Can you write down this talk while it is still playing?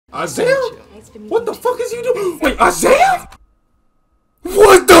Isaiah? Nice to meet What you the too. fuck is you doing? Wait, Isaiah?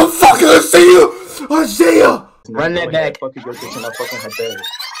 What the fuck, Isaiah? Isaiah! Run that back. What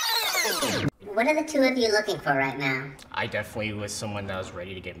are the two of you looking for right now? I definitely was someone that was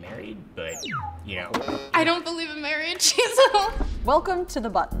ready to get married, but, you know. I don't believe in marriage. Welcome to The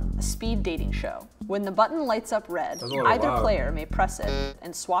Button, a speed dating show. When the button lights up red, either player may press it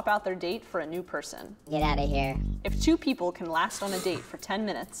and swap out their date for a new person. Get out of here. If two people can last on a date for 10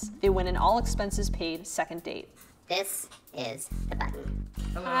 minutes, they win an all expenses paid second date. This is The Button.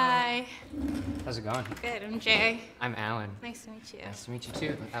 Hello. Hi. How's it going? Good, I'm Jay. I'm Alan. Nice to meet you. Nice to meet you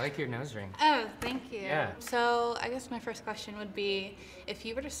too. I like your nose ring. Oh, thank you. Yeah. So I guess my first question would be, if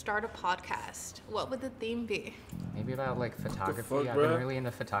you were to start a podcast, what would the theme be? Maybe about like photography. fuck, I've bruh? been really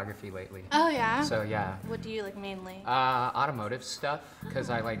into photography lately. Oh yeah? So yeah. What do you like mainly? Automotive stuff, because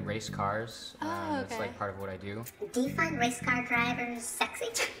I like race cars. Oh, It's okay. like part of what I do. Do you find race car drivers sexy?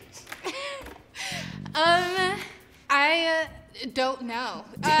 I don't know.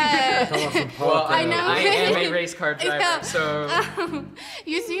 Well, I know. I am a race car driver, Yeah. so.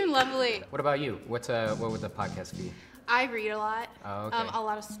 You seem lovely. What about you? What would the podcast be? I read a lot. Oh, okay. A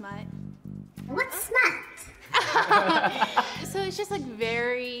lot of smut. What's smut? So it's just like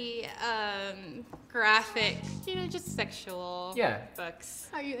very graphic, just sexual books.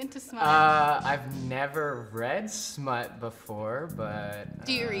 Are you into smut? I've never read smut before, but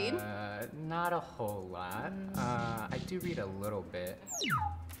Do you read? Not a whole lot. I do read a little bit.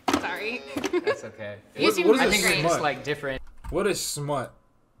 Sorry. That's okay. You seem what is I a think we're smut? just like different. What is smut?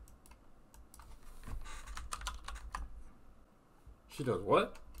 She does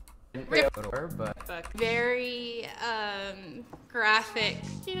what? But Book. Very graphic,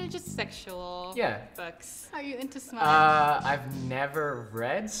 just sexual books. Are you into smut? I've never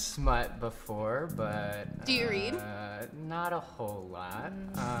read smut before, but Do you read? Not a whole lot.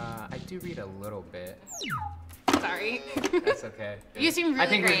 I do read a little bit. Sorry. That's okay. You seem really I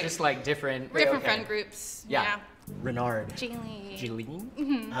think great. we're just like different. Different friend groups. Yeah. Renard. Jaylee.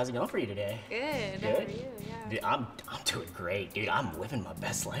 Jeline? How's it going for you today? Good. How are you? Yeah. Dude, I'm doing great, dude. I'm living my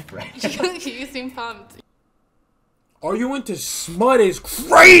best life right You seem pumped. Are you into smut is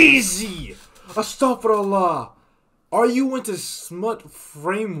crazy! Astaghfirullah! Are you into smut?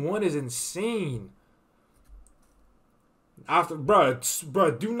 Frame 1 is insane. After,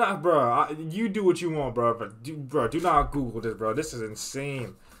 bruh, do not, bruh. You do what you want, bruh. But do not Google this, bruh. This is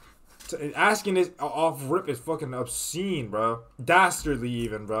insane. Asking this off rip is fucking obscene, bro. Dastardly,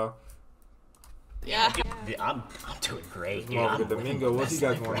 even, bro. Yeah. Dude, I'm doing great, dude. Well, I'm the living Domingo, my what's he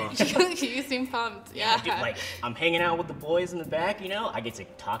best got life going right on? You seem pumped. Yeah. Dude, like, I'm hanging out with the boys in the back, I get to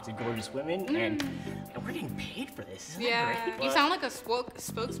talk to gorgeous women, and we're getting paid for this. Isn't that great? You sound like a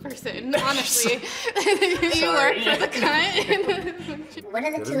spokesperson, honestly. You Sorry. work for the cunt. What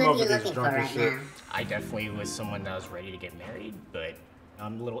are the this two of you motherfucker's looking for drunk as right shit. now? I definitely was someone that was ready to get married, but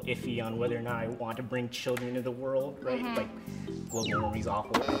I'm a little iffy on whether or not I want to bring children into the world, right? Like, global warming's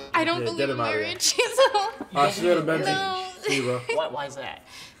awful. I don't Yeah, believe get in him outta here. marriage. See you later, Benji. No. See you, bro. Why is that?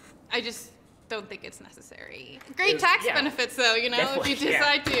 I just don't think it's necessary. Great tax Yeah. benefits, though, if Definitely, you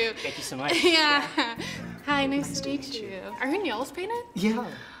decide to. Thank you so much. Yeah. Hi, nice to meet you. Are your nails painted? Yeah,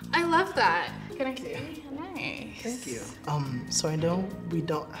 I love that. Can I see? Nice. thank you. So I know we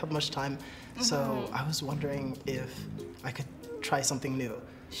don't have much time, so I was wondering if I could try something new.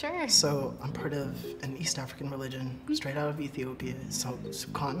 Sure. So I'm part of an East African religion straight out of Ethiopia, so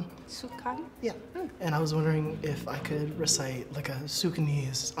Sukan. Sukan? Yeah. And I was wondering if I could recite like a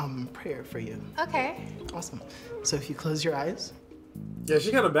Sudanese prayer for you. Okay. Awesome. So if you close your eyes. Yeah,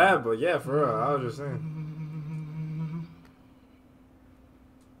 she kind of bad, but yeah, for real. I was just saying.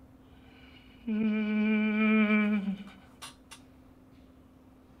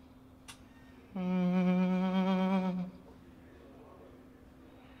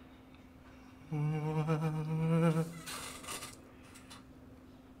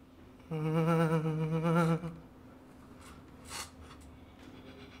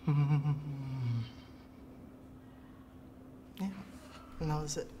 Yeah. And that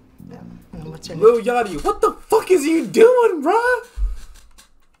was it. Yeah. And what's your name? Lil Yachty, what the fuck is you doing, bruh?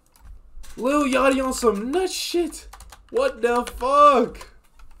 Lil Yachty on some nut shit. What the fuck?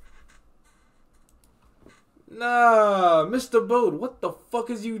 Nah, Mr. Boat, what the fuck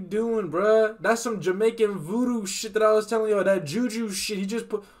is you doing, bruh? That's some Jamaican voodoo shit that I was telling you. That juju shit.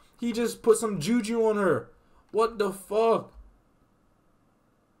 He just put some juju on her. What the fuck?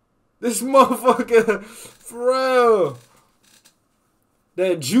 This motherfucker, for real.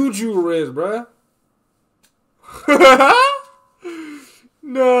 That juju Rizz, bruh.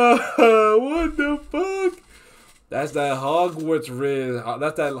 Nah, what the fuck? That's that Hogwarts Rizz.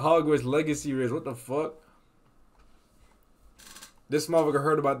 That's that Hogwarts Legacy Rizz. What the fuck? This motherfucker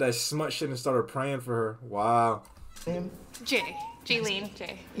heard about that smut shit and started praying for her. Wow. Name? Jay. Jaylene.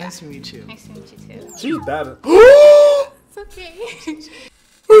 Jay. Yeah. Nice to meet you. Nice to meet you too. She's bad. It's okay.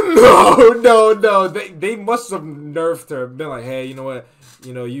 No. They must have nerfed her. Been like, hey, you know what?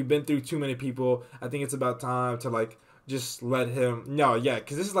 You know, you've been through too many people. I think it's about time to like just let him. No, yeah,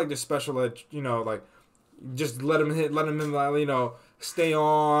 because this is like the special ed. You know, like just let him like, you know, stay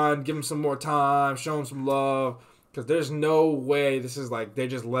on, give him some more time, show him some love. Because there's no way this is like they're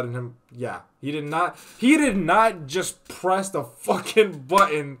just letting him. Yeah, he did not just press the fucking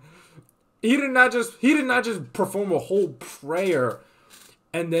button. He did not just perform a whole prayer,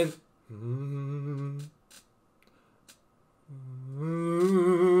 and then.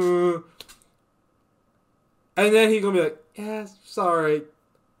 And then he gonna be like, yeah, sorry.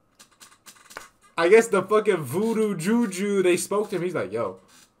 I guess the fucking voodoo juju, they spoke to him. He's like, yo.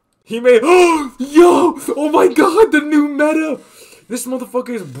 He made, oh my god, the new meta. This motherfucker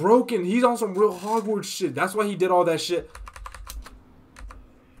is broken. He's on some real Hogwarts shit. That's why he did all that shit.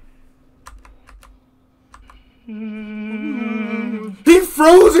 He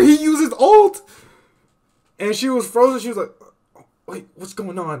froze her. He used his ult. And she was frozen. She was like, wait, what's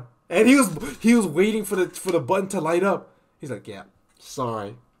going on? And he was waiting for the button to light up. He's like, yeah,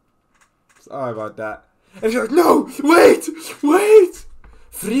 sorry about that. And she's like, no, wait,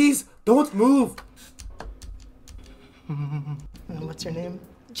 freeze, don't move. What's your name?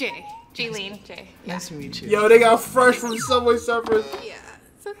 Jay. Jaylene. Jay. Yeah. Nice to meet you. Yo, they got fresh from Subway Surfers. Yeah,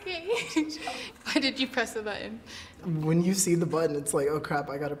 it's okay. Why did you press the button? When you see the button, it's like, oh crap,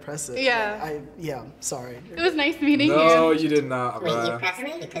 I gotta press it. Yeah. Yeah, sorry. It was nice meeting you. No, you did not, Wait, you bruh. pressed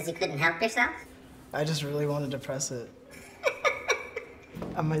me because you couldn't help yourself? I just really wanted to press it.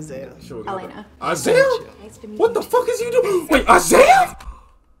 I'm Isaiah. Sure, Elena. Isaiah? Nice to meet What the fuck is you doing? Wait, Isaiah?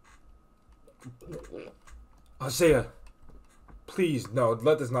 Isaiah, please, no,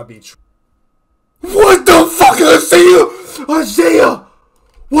 let this not be true. What the fuck, Isaiah? Isaiah!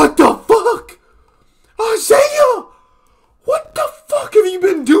 What the fuck? Isaiah! What the fuck have you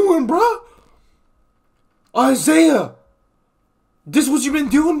been doing, bruh? Isaiah! This what you been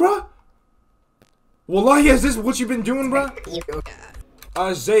doing, bruh? Wallahi, is this what you been doing, bruh?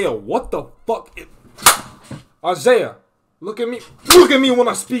 Isaiah, what the fuck? Isaiah, look at me when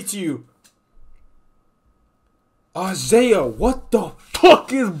I speak to you. Isaiah, what the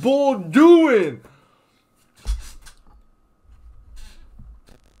fuck is Bull doing?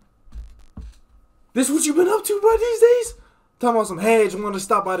 This what you been up to, bro, these days? Talking about some, hey, I just wanted to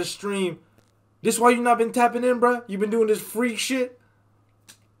stop by the stream. This why you not been tapping in, bro? You been doing this freak shit?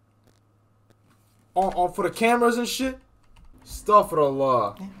 On for the cameras and shit?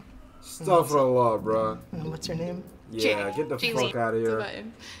 Astaghfirullah. Astaghfirullah, bro. What's your name? Yeah, get the fuck out of here.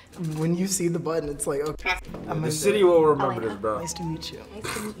 When you see the button, it's like, okay. The city will remember this, bro. Nice to meet you.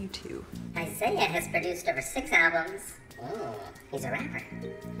 Nice to meet you too. Isaiah has produced over 6 albums. Oh, he's a rapper.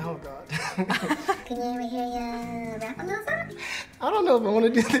 Oh god. Can you hear you rap a little something? I don't know if I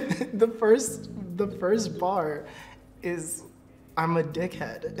want to do the first bar is I'm a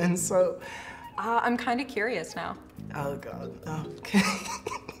dickhead, and so I'm kind of curious now. oh god. Okay.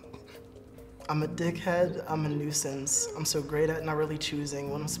 I'm a dickhead, I'm a nuisance. I'm so great at not really choosing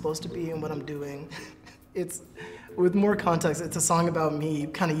what I'm supposed to be and what I'm doing. It's, with more context, it's a song about me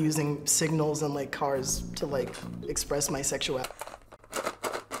kind of using signals and like cars to like express my sexuality.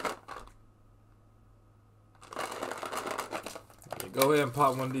 Go ahead and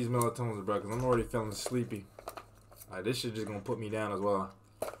pop one of these melatonins, bro, because I'm already feeling sleepy. Like, this shit just gonna put me down as well.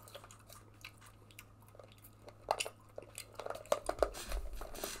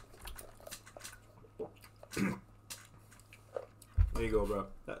 There you go, bro.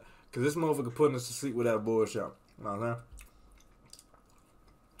 Because this motherfucker putting us to sleep with that bullshit. You know what I'm saying?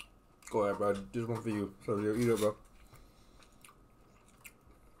 Go ahead, bro. This one for you. So you eat it, bro.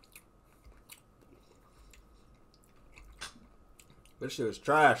 This shit is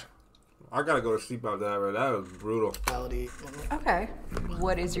trash. I gotta go to sleep after that, bro. That was brutal. Okay.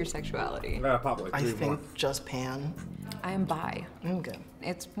 What is your sexuality? I gotta pop like I 3 think more. just pan. I am bi. Okay.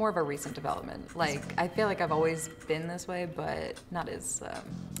 It's more of a recent development. Like, I feel like I've always been this way, but not as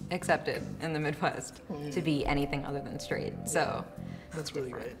accepted in the Midwest to be anything other than straight. So That's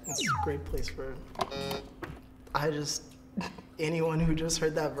really great. It's a great place for. Anyone who just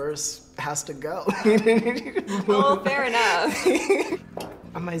heard that verse has to go. well, fair enough.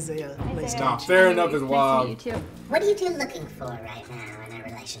 I'm Isaiah. Nice to Nah, meet you. fair enough is wild. Nice to meet you too. What are you two looking for right now in a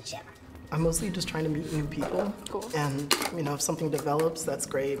relationship? I'm mostly just trying to meet new people. Cool. And, you know, if something develops, that's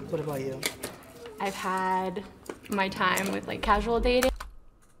great. What about you? I've had my time with like casual dating.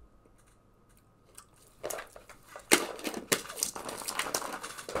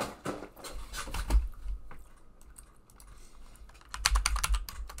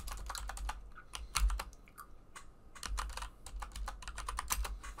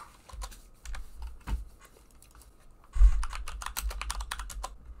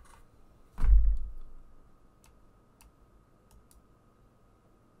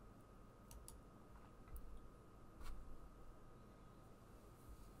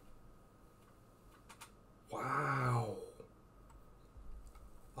 Wow.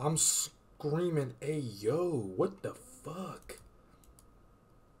 I'm screaming, hey, yo, what the fuck?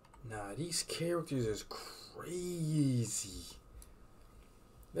 Nah, these characters is crazy.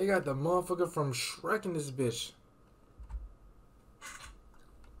 They got the motherfucker from Shrek in this bitch.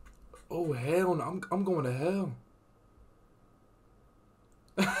 Oh, hell no. I'm going to hell.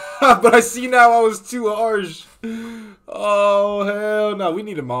 But I see now I was too harsh. Oh, hell no. We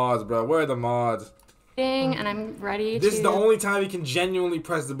need the mods, bro. Where are the mods? And I'm ready This to is the only time you can genuinely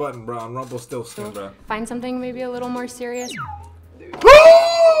press the button, bro, on Rumpelstiltskin, bro. find something maybe a little more serious.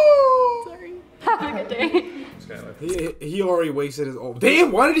 Sorry. Have a good day. He already wasted his old.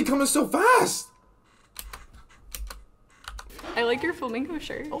 Damn, why did he come in so fast? I like your flamingo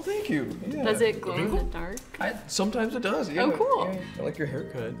shirt. Oh, thank you. Yeah. Does it glow in the dark? Sometimes it does. Yeah. Oh, cool. Yeah, I like your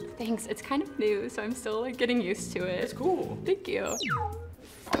haircut. Thanks. It's kind of new, so I'm still like getting used to it. It's cool. Thank you.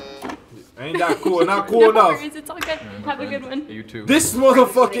 Ain't that cool? Not cool No enough. worries, it's all good. Have a good one. You too. This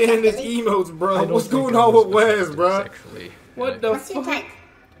motherfucker and his emotes, bro. What's going on with Wes, bro? Sexually. What the What's your fuck? type?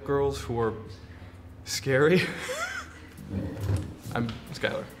 Girls who are scary. I'm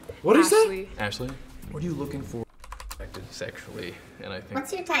Skylar. What is that? Ashley. What are you looking for? Sexually, and I think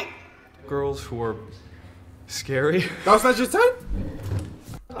What's your type? girls who are scary. That's not your type?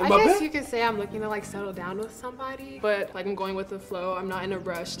 I guess you could say I'm looking to like settle down with somebody, but like I'm going with the flow. I'm not in a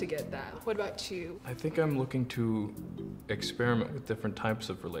rush to get that. What about you? I think I'm looking to experiment with different types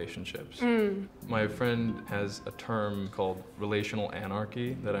of relationships. My friend has a term called relational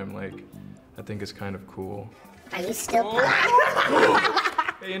anarchy that I think is kind of cool. Are you still black?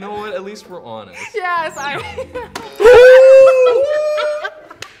 Hey, you know what? At least we're honest. Yes, I.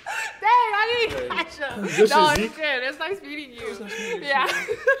 Dang, I didn't catch up. No, shit. It's nice meeting you. Yeah.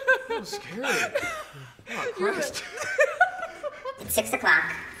 That was scary. Oh, Christ. It's 6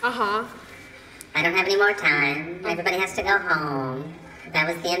 o'clock. Uh-huh. I don't have any more time. Everybody has to go home. That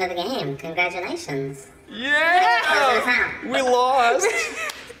was the end of the game. Congratulations. Yeah! Close us out. We lost.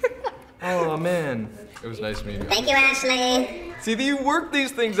 Oh, man. It was nice meeting you. Thank you, Ashley. See, you work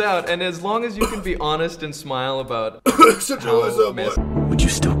these things out, and as long as you can be honest and smile about Shut your ass up, boy. Would you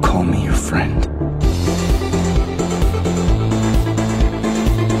still call me your friend?